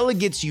of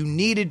delegates you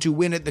needed to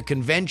win at the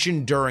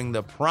convention during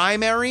the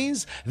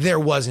primaries, there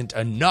wasn't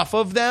enough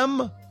of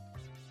them.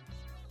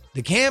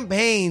 The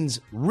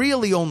campaigns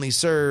really only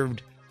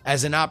served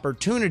as an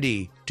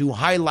opportunity to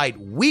highlight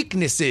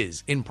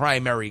weaknesses in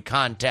primary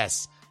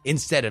contests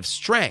instead of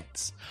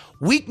strengths.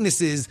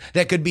 Weaknesses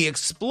that could be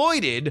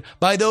exploited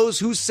by those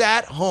who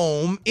sat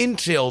home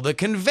until the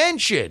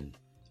convention.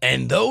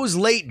 And those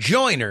late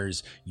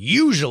joiners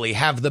usually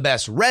have the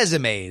best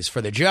resumes for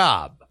the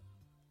job.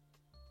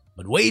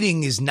 But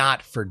waiting is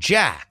not for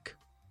Jack.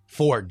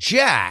 For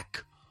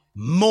Jack,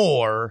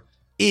 more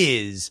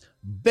is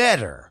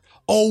better.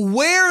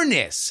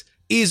 Awareness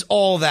is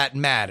all that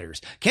matters.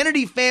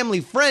 Kennedy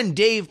family friend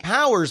Dave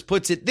Powers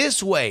puts it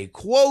this way,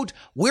 quote,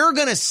 "We're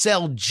going to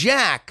sell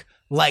Jack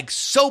like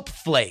soap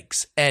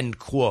flakes," end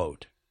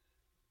quote.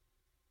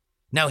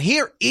 Now,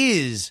 here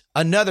is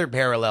another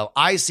parallel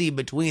I see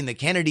between the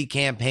Kennedy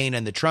campaign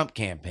and the Trump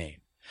campaign.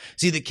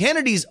 See, the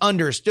Kennedys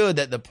understood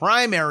that the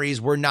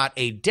primaries were not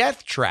a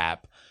death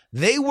trap.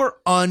 They were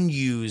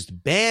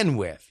unused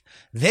bandwidth.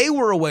 They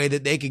were a way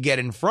that they could get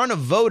in front of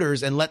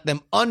voters and let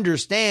them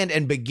understand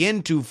and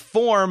begin to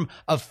form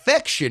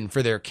affection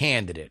for their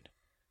candidate.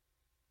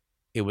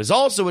 It was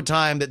also a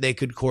time that they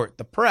could court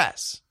the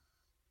press.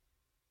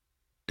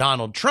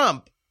 Donald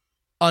Trump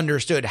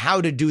understood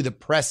how to do the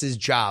press's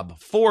job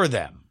for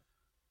them.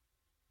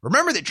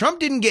 Remember that Trump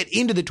didn't get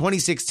into the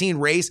 2016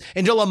 race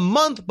until a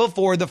month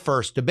before the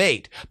first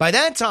debate. By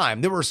that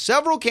time, there were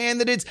several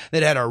candidates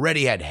that had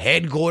already had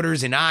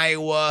headquarters in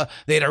Iowa.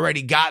 They had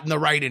already gotten the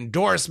right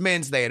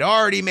endorsements. They had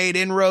already made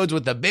inroads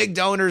with the big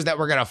donors that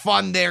were going to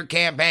fund their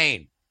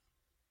campaign.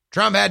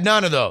 Trump had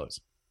none of those.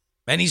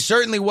 And he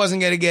certainly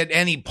wasn't going to get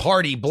any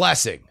party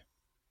blessing.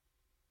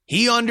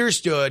 He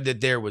understood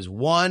that there was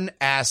one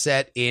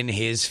asset in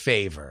his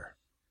favor: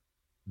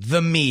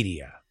 the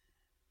media.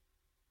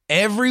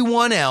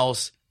 Everyone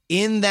else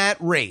in that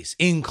race,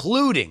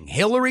 including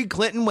Hillary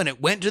Clinton when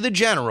it went to the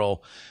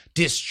general,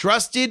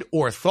 distrusted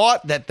or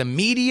thought that the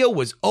media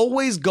was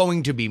always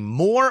going to be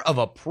more of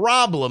a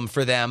problem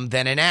for them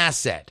than an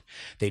asset.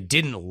 They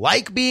didn't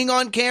like being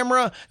on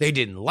camera. They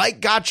didn't like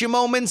gotcha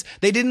moments.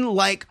 They didn't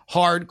like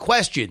hard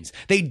questions.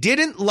 They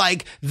didn't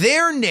like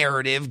their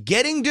narrative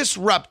getting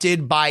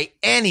disrupted by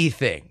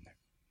anything.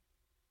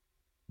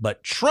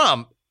 But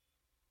Trump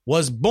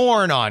was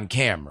born on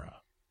camera.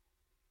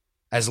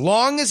 As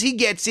long as he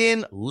gets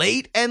in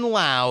late and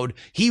loud,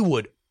 he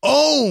would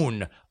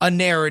own a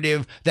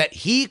narrative that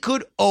he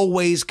could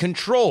always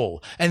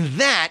control. And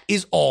that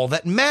is all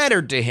that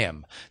mattered to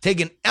him. Take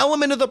an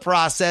element of the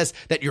process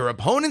that your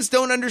opponents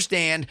don't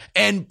understand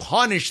and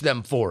punish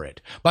them for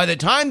it. By the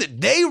time that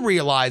they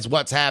realize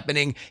what's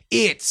happening,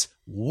 it's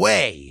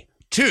way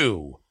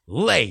too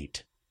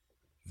late.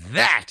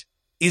 That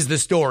is the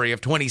story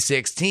of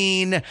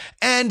 2016,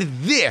 and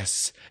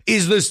this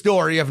is the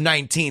story of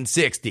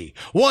 1960.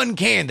 One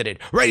candidate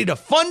ready to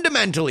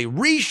fundamentally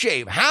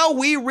reshape how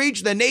we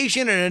reach the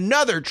nation, and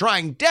another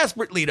trying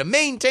desperately to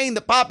maintain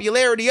the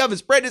popularity of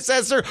his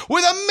predecessor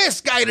with a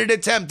misguided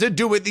attempt to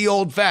do it the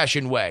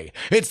old-fashioned way.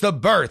 It's the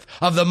birth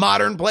of the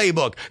modern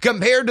playbook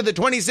compared to the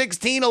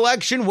 2016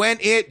 election when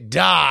it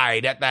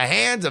died at the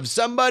hands of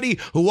somebody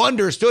who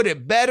understood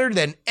it better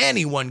than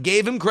anyone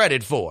gave him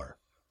credit for.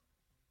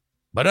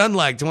 But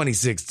unlike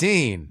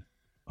 2016,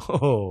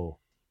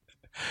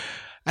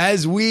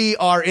 as we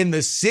are in the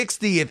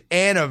 60th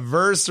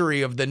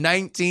anniversary of the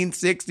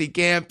 1960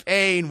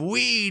 campaign,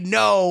 we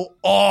know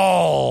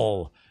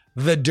all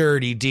the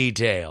dirty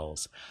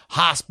details.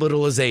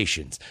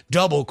 Hospitalizations,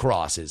 double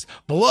crosses,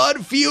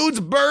 blood feuds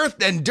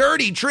birthed and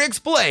dirty tricks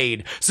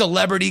played,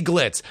 celebrity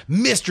glitz,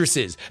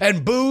 mistresses,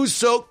 and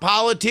booze-soaked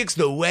politics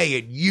the way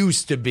it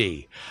used to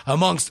be.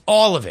 Amongst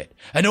all of it,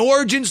 an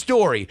origin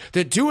story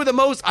that two of the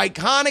most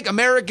iconic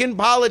American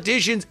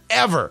politicians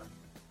ever,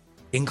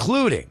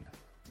 including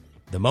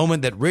the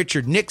moment that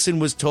Richard Nixon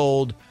was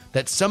told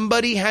that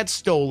somebody had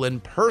stolen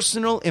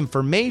personal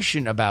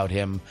information about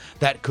him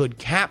that could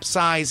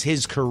capsize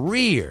his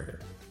career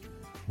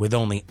with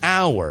only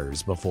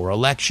hours before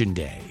Election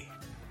Day.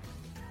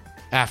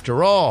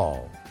 After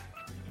all,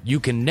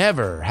 you can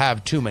never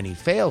have too many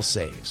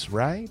fail-safes,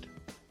 right?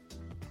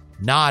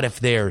 Not if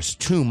there's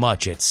too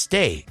much at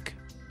stake.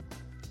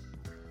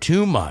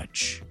 Too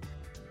much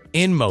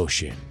in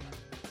motion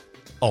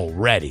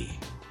already.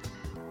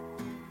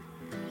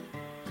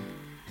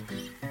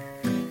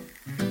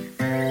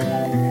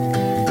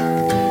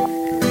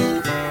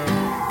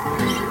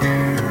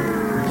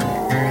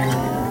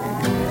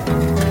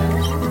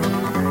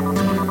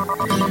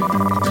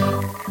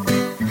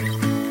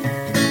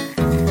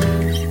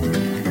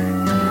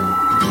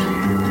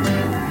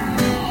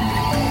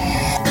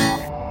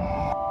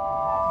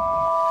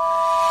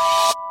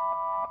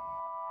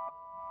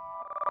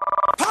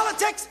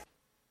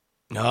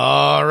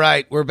 All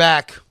right, we're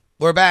back.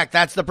 We're back.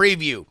 That's the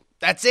preview.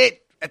 That's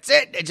it. That's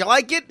it. Did you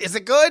like it? Is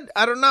it good?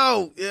 I don't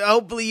know.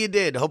 Hopefully you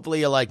did.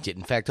 Hopefully you liked it.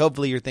 In fact,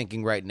 hopefully you're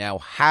thinking right now,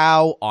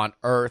 how on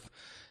earth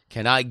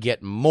can I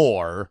get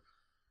more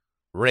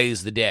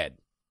Raise the Dead?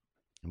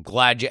 I'm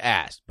glad you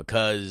asked,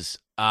 because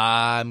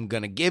I'm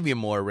going to give you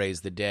more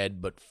Raise the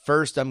Dead, but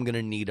first I'm going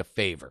to need a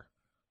favor.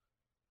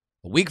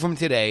 A week from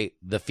today,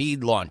 the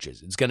feed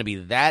launches. It's going to be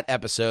that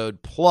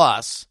episode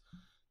plus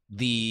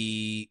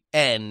the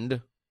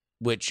end,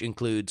 which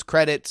includes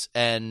credits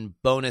and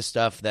bonus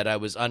stuff that I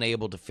was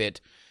unable to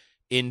fit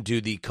into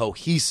the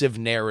cohesive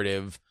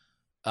narrative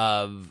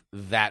of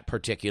that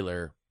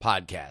particular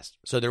podcast.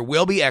 So there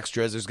will be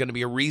extras. There's going to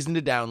be a reason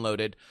to download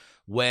it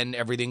when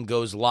everything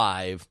goes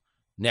live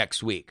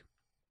next week.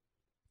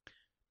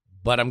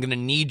 But I'm going to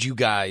need you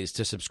guys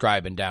to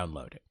subscribe and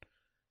download it.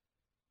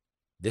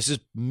 This is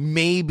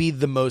maybe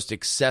the most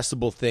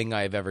accessible thing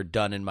I've ever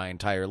done in my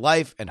entire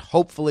life, and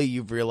hopefully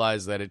you've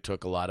realized that it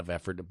took a lot of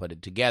effort to put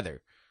it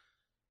together.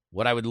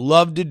 What I would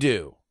love to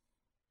do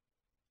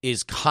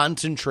is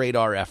concentrate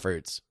our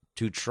efforts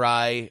to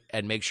try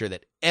and make sure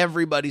that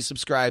everybody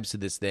subscribes to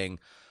this thing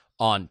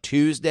on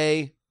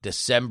Tuesday,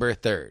 December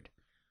 3rd.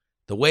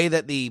 The way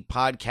that the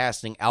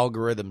podcasting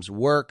algorithms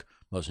work,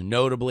 most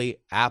notably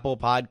Apple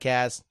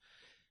Podcasts,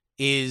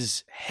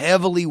 is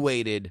heavily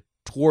weighted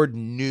toward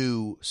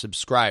new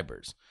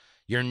subscribers.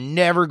 You're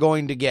never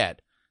going to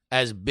get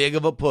as big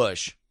of a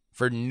push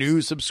for new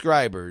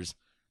subscribers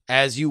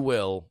as you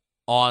will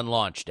on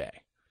launch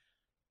day.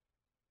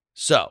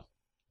 So,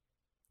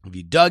 if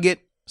you dug it,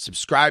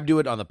 subscribe to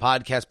it on the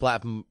podcast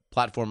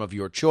platform of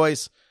your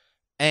choice.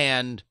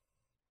 And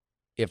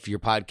if your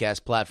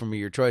podcast platform of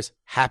your choice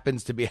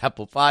happens to be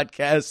Apple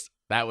Podcasts,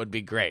 that would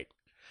be great.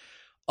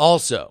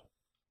 Also,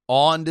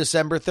 on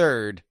December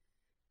 3rd,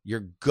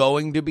 you're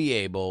going to be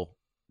able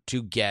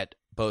to get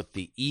both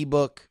the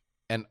ebook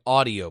and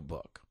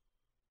audiobook.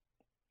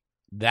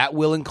 That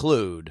will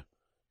include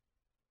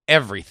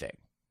everything.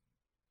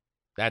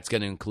 That's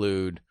going to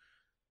include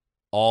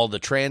all the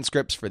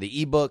transcripts for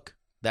the ebook.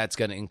 That's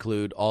going to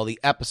include all the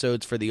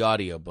episodes for the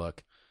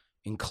audiobook,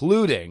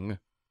 including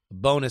a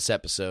bonus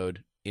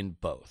episode in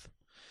both.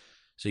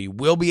 So you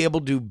will be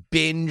able to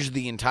binge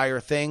the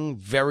entire thing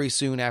very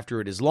soon after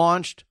it is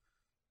launched,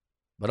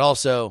 but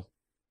also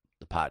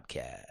the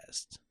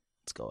podcast.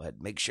 Let's go ahead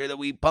and make sure that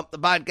we pump the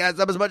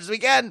podcast up as much as we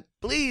can.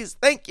 Please.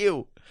 Thank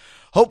you.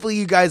 Hopefully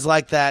you guys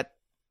like that.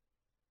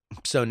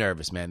 I'm so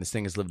nervous, man. This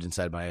thing has lived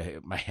inside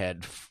my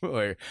head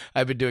where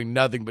I've been doing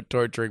nothing but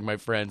torturing my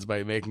friends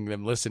by making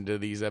them listen to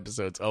these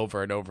episodes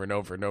over and over and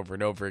over and over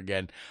and over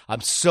again.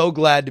 I'm so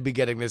glad to be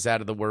getting this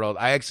out of the world.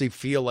 I actually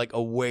feel like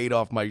a weight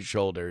off my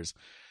shoulders.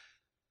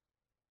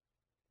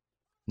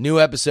 New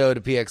episode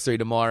of PX3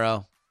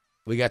 tomorrow.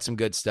 We got some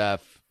good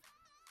stuff.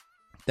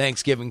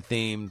 Thanksgiving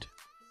themed.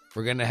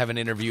 We're going to have an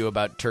interview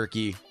about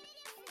Turkey,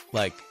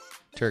 like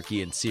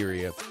Turkey and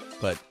Syria,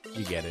 but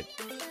you get it.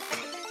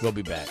 We'll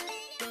be back.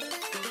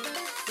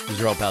 This is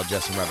your old pal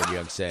Justin Robert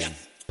Young saying,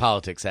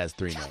 politics has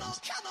three names.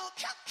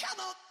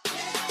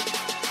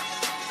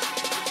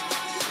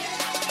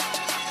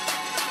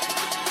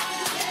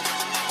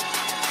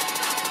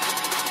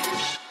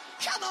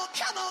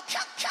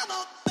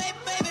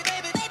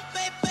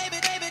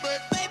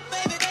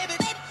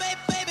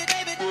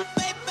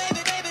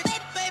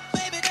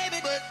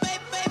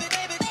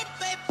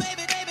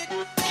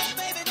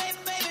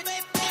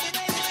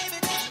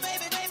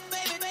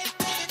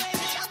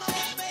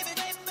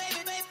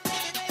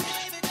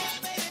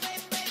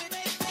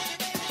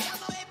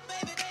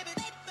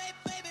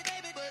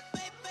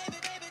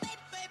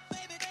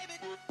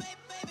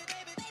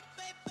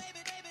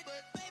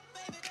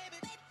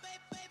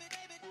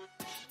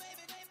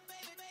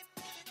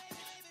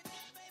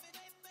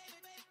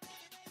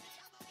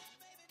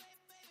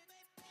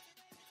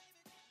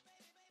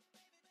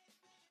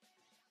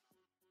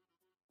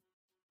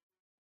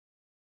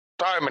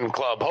 Diamond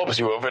Club hopes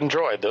you have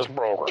enjoyed this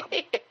program.